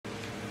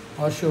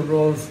I should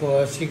roll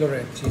for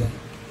cigarettes, yeah.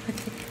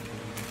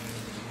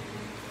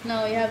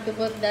 No, you have to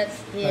put that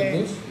here Like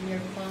this? in your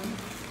phone.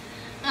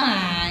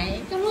 Ay,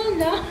 come on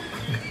now.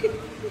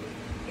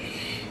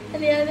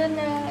 And the other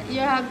na, you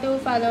have to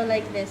follow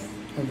like this.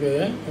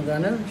 Okay, I'm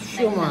gonna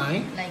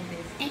siomai. Like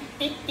this.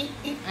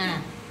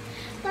 Ah.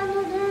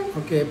 Come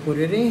on. Okay,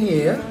 put it in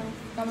here.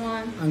 Come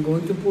on. I'm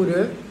going to put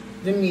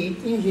the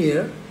meat in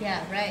here. Yeah,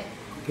 right.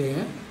 Okay.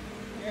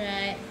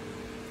 Right.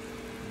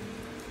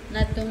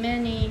 Not too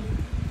many.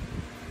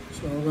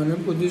 So I'm gonna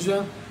put this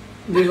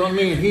little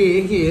meat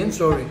here.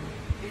 Sorry,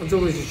 I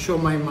always show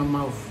my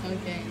mouth.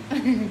 Okay.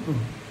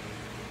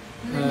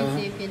 Let me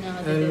see if you know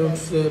how to It do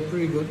looks that.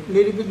 pretty good. A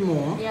little bit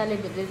more. Yeah, a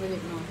little bit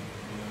more.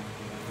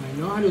 I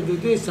know how to do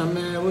this.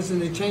 I was in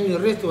the Chinese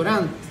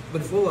restaurant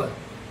before.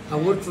 I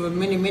worked for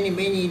many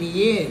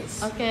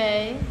years.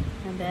 Okay.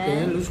 And then?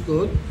 Okay, looks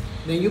good.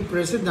 Then you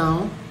press it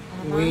down.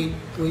 Wait.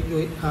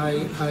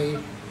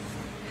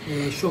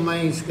 I show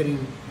my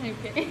screen.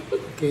 Okay.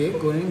 Okay,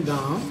 going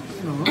down,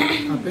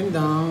 up and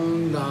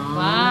down.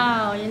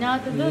 Wow, you know how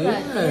to do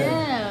that?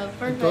 Yeah, I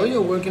perfect. told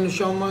you, working in a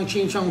siomai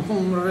Chin Chang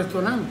Hong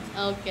restaurant.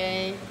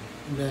 Okay.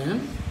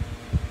 Then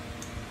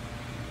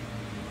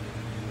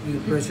you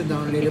press it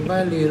down little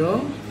by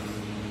little.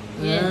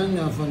 Yeah. And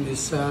then from this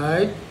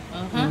side.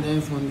 And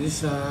then from this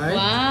side.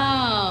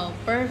 Wow,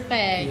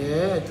 perfect.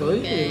 Yeah, I told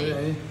Okay.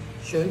 you.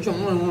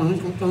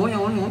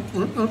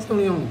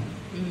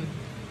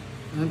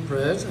 And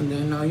press, and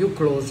then now you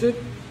close it.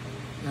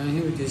 And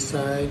here this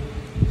side,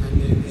 and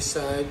then this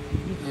side,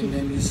 and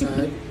then this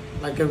side,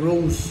 like a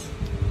rose.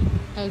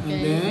 Okay.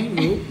 And then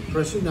you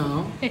press it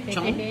down.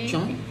 Chunk,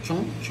 chunk,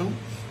 chunk, chunk.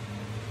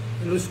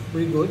 It looks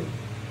pretty good.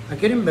 I'm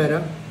getting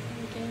better.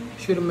 Okay.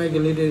 Should make a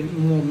little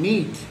more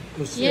meat.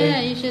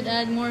 Yeah, you should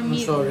add more I'm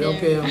meat. sorry. in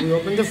Okay, there. we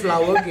open the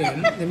flour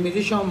again. The meat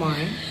is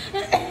siomai.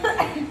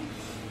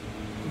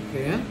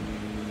 Okay, a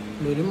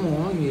little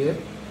more here.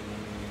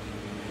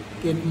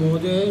 Get more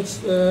this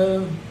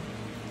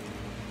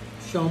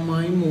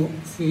siomai more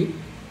feet.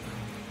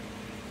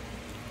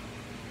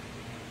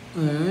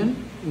 And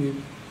we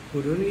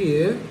put it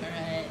here.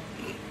 Alright.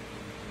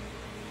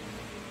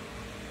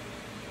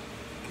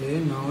 Okay,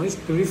 now it's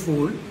pretty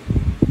full.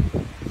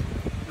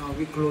 Now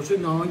we close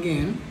it down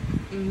again.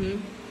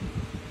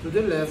 To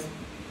the left,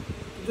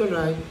 to the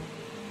right.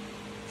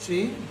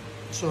 See?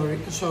 Sorry,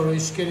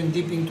 it's getting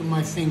deep into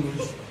my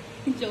fingers.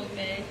 It's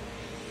okay.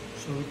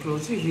 So we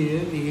close it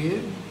here,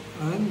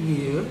 and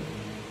here.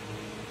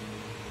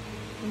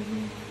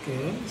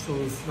 Okay, so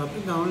we flap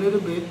it down a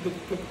little bit.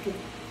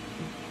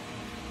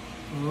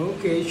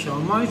 Okay,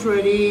 siomai is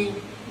ready.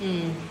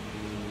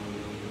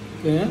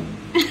 Okay.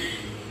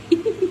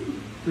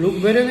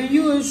 Look better than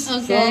yours.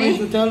 Okay. Sorry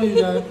to tell you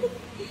that.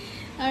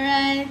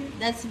 Alright,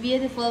 that's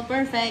beautiful,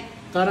 perfect.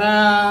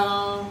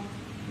 Ta-da!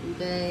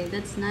 Okay,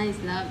 that's nice,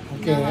 love.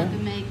 Okay. You know how to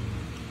make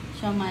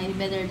siomai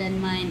better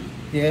than mine.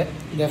 Yeah,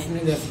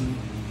 definitely.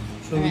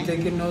 So we Alright.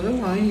 take another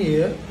one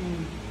here.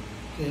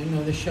 Okay,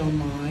 another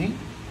siomai.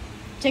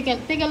 Take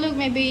a look,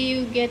 maybe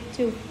you get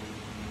two.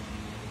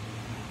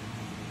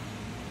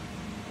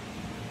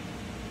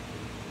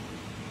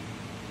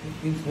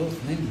 It's so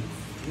thin.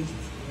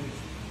 Jesus Christ.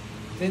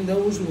 Then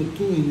those were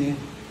two in there.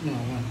 No,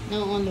 one.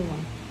 No, only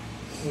one.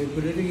 So we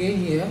put it again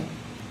here.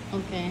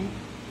 Okay.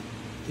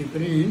 Dip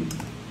it in.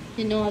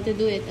 You know how to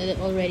do it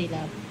already,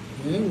 love.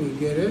 Then we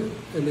get a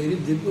little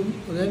dip of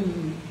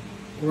then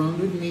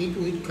grounded meat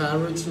with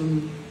carrots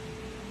and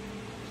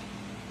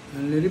a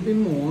little bit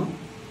more.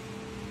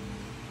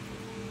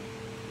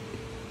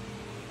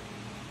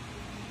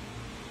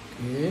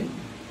 Okay.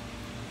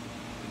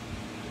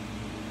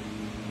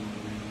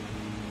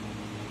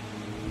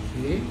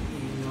 See,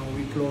 now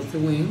we close the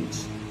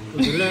wings to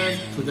the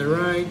left, to the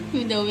right.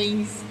 With the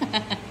wings.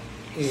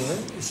 Yeah,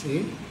 you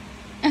see.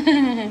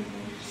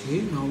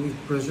 See, now we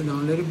press it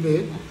down a little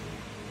bit.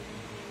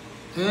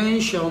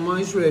 And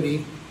siomai is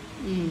ready.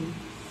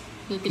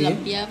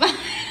 Tilapia pa.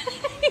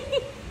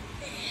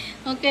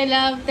 Okay,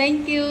 love.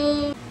 Thank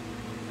you.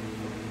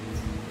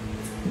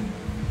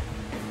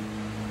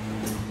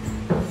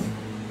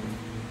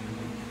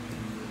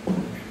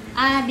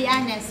 Be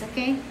honest,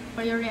 okay?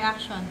 For your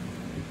reaction.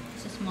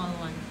 It's a small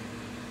one.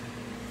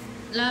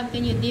 Love,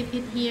 can you dip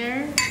it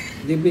here?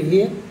 Dip it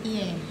here.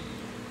 Yeah.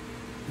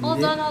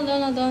 Hold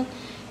on.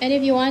 And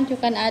if you want, you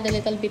can add a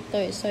little bit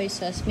soy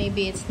sauce.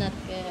 Maybe it's not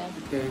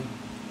Okay.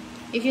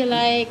 if you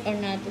like or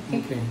not, okay?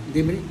 Okay.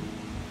 Dip it.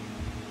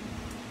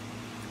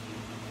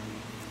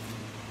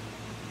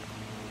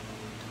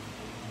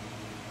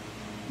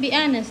 Be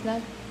honest,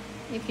 love.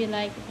 If you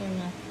like it or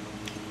not.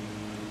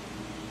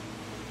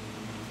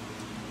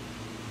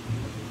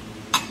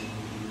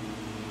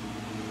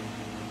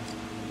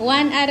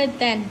 One out of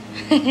 10.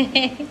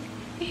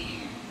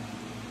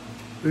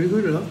 Very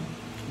good, huh?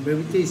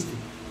 Very tasty.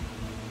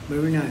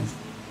 Very nice.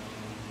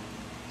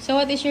 So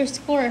what is your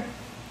score?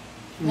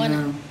 One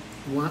out of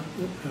 1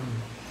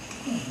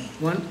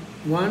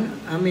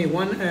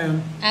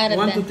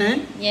 to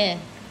 10. 10. Yeah.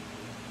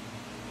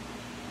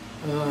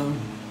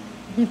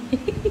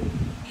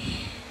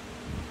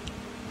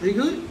 Pretty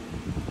good.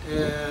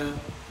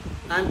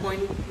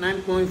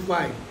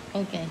 9.5.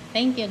 Okay,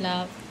 thank you,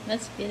 love.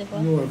 That's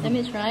beautiful. You're welcome. Let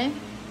me try.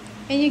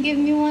 Can you give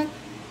me one?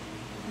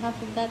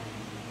 Half of that.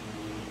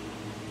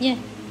 Yeah.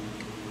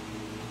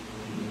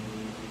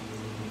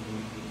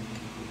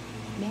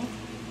 Yeah.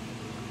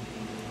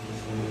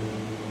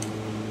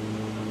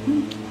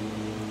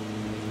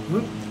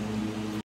 Hmm?